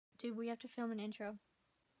Dude, we have to film an intro.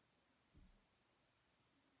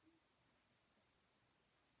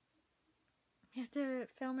 We have to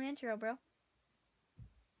film an intro, bro.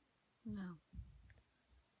 No.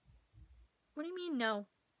 What do you mean, no?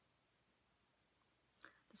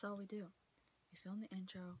 That's all we do. We film the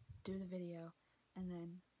intro, do the video, and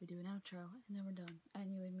then we do an outro, and then we're done.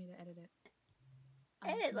 And you leave me to edit it.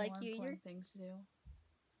 Edit like more you, important things to do.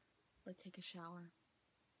 Like take a shower.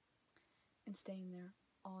 And staying there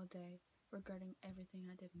all day, regretting everything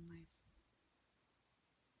I did in life.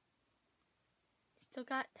 Still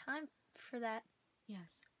got time for that.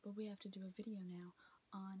 Yes, but we have to do a video now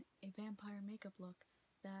on a vampire makeup look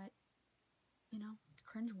that, you know,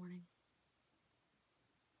 cringe warning.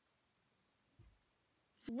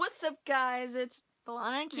 What's up, guys? It's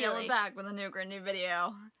Belanna And yeah, Keeley. we're back with a new cringy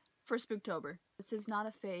video for Spooktober. This is not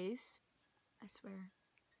a face, I swear.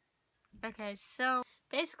 Okay, so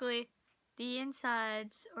basically, the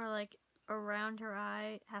insides or like around her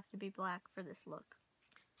eye have to be black for this look.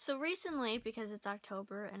 So recently, because it's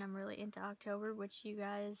October and I'm really into October, which you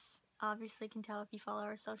guys obviously can tell if you follow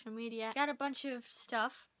our social media, got a bunch of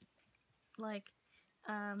stuff like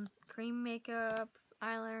cream makeup,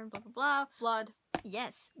 eyeliner, blah blah blah. Blood.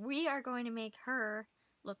 Yes, we are going to make her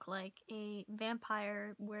look like a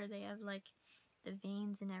vampire where they have like the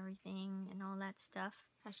veins and everything and all that stuff.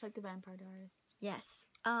 Hashtag the Vampire Diaries. Yes.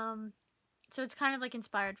 So it's kind of like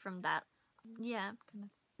inspired from that. Yeah. Kind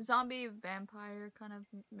of zombie vampire kind of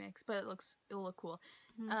mix, but it'll look cool.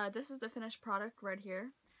 Mm-hmm. This is the finished product right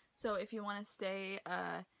here. So if you want to stay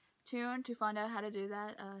tuned to find out how to do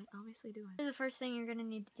that, obviously do it. The first thing you're gonna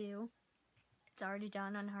need to do, it's already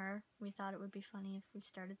done on her. We thought it would be funny if we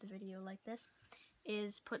started the video like this,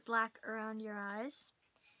 is put black around your eyes.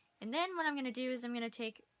 And then what I'm gonna do is I'm gonna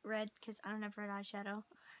take red, because I don't have red eyeshadow.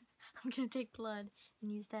 I'm gonna take blood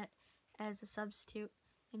and use that as a substitute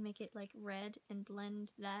and make it like red and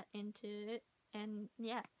blend that into it. And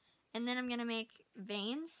yeah. And then I'm gonna make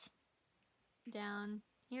veins down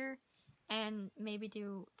here and maybe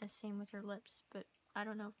do the same with her lips, but I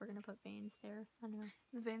don't know if we're gonna put veins there. I don't know.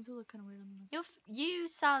 The veins will look kind of weird on the lips. You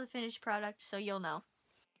saw the finished product, so you'll know.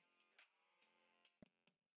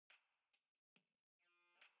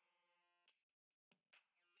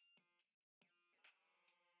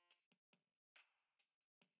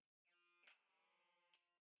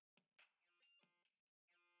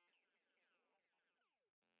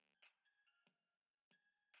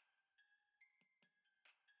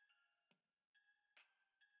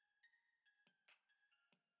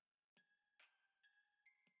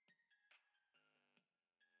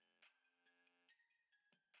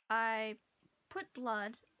 I put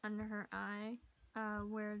blood under her eye,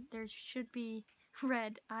 where there should be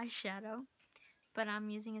red eyeshadow, but I'm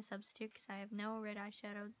using a substitute because I have no red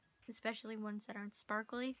eyeshadow, especially ones that aren't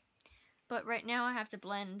sparkly. But right now I have to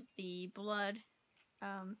blend the blood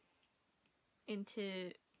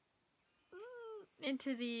into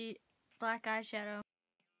the black eyeshadow.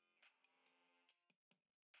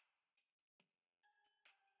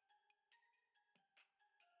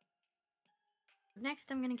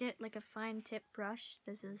 Next, I'm gonna get like a fine tip brush.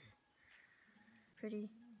 This is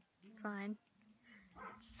pretty fine.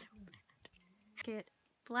 It's so bad. Get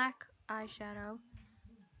black eyeshadow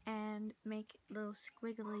and make little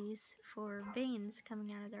squigglies for veins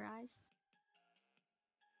coming out of their eyes.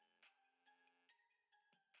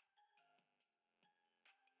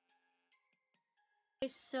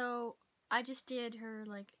 Okay, so I just did her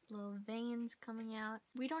like little veins coming out.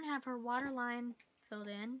 We don't have her waterline filled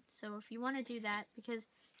in, so if you want to do that, because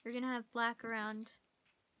you're gonna have black around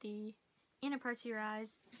the inner parts of your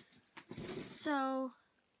eyes, so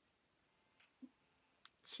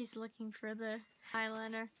she's looking for the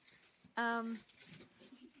eyeliner. You're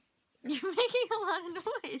making a lot of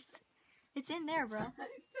noise. It's in there, bro. I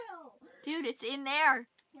fell. Dude, it's in there.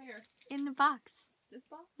 Where? In the box. This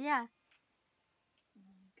box? Yeah. Oh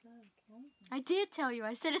my god, I did tell you.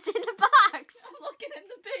 I said it's in the box. I'm looking in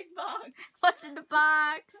the big box. What's in the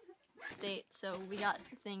box? Update. So we got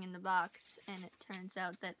the thing in the box, and it turns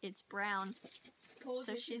out that it's brown.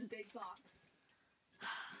 So she's big box.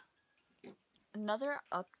 Another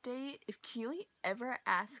update, if Keeley ever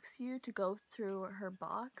asks you to go through her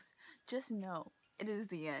box, just know it is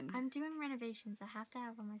the end. I'm doing renovations. I have to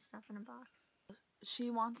have all my stuff in a box. She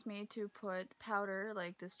wants me to put powder,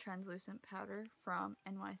 like this translucent powder from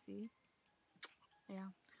NYC.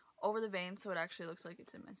 Yeah. Over the veins so it actually looks like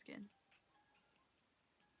it's in my skin.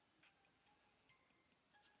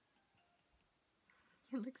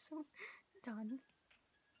 You look so done.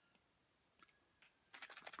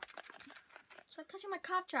 Stop touching my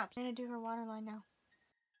cough drops. I'm gonna do her waterline now.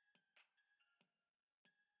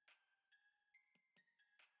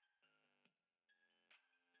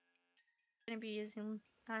 gonna be using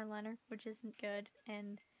eyeliner, which isn't good,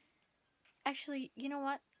 and actually, you know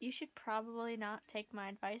what? You should probably not take my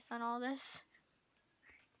advice on all this.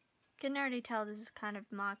 You can already tell this is kind of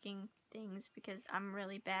mocking things because I'm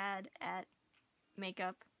really bad at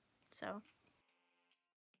makeup, so.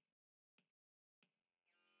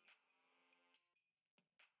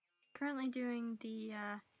 Currently doing the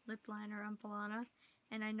lip liner on Belanna,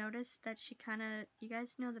 and I noticed that she kinda, you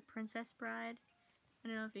guys know the Princess Bride? I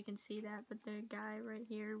don't know if you can see that, but the guy right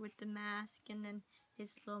here with the mask and then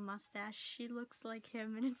his little mustache, she looks like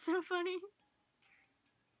him, and it's so funny.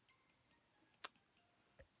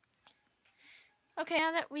 Okay,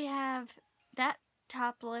 now that we have that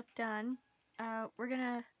top lip done, we're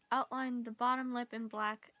gonna outline the bottom lip in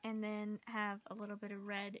black and then have a little bit of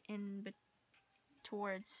red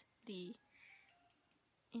towards the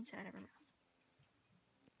inside of her mouth.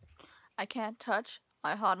 I can't touch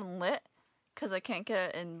my hot and lit because I can't get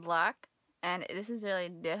it in black, and this is really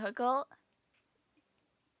difficult.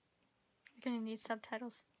 You're gonna need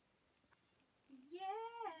subtitles. Yeah,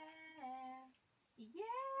 yeah, yeah.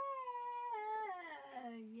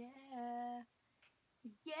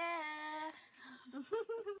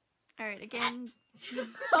 Alright, again.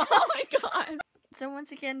 Oh my god. So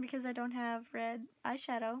once again, because I don't have red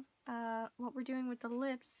eyeshadow, what we're doing with the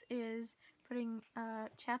lips is putting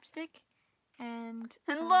chapstick and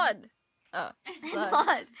blood. Oh,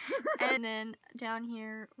 blood. And then down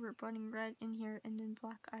here, we're putting red in here and then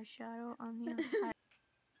black eyeshadow on the other side.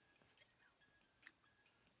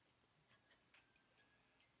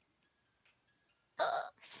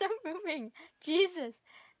 Stop moving. Jesus.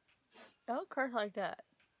 Don't curse like that.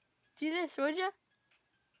 Do this, would you?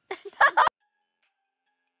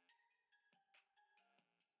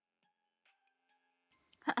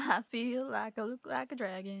 I feel like I look like a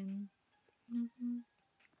dragon. Mm-hmm.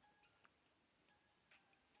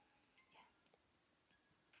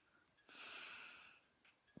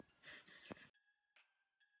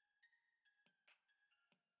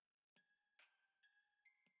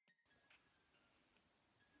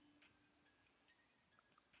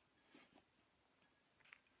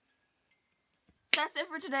 That's it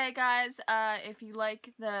for today, guys. If you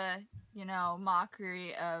like the,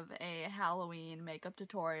 mockery of a Halloween makeup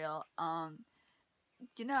tutorial,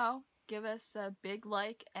 give us a big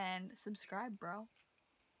like and subscribe, bro.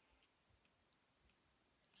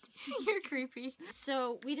 You're creepy.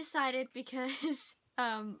 So we decided because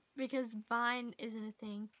Vine isn't a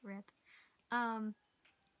thing, rip.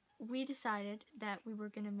 We decided that we were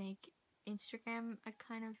gonna make Instagram a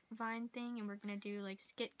kind of Vine thing, and we're gonna do like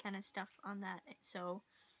skit kind of stuff on that. So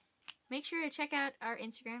make sure to check out our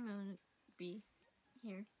Instagram. It'll be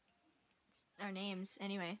here. It's our names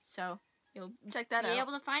anyway, so you'll check that out. Be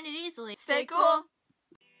able to find it easily. Stay cool.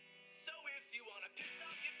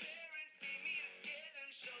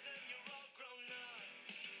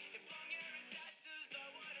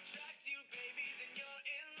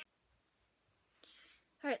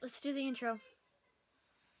 Alright, let's do the intro.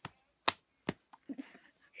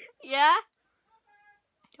 Yeah?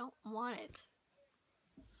 I don't want it.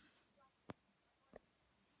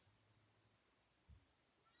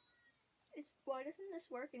 Why doesn't this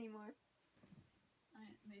work anymore?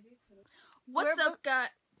 Maybe it could've. What's up, guys?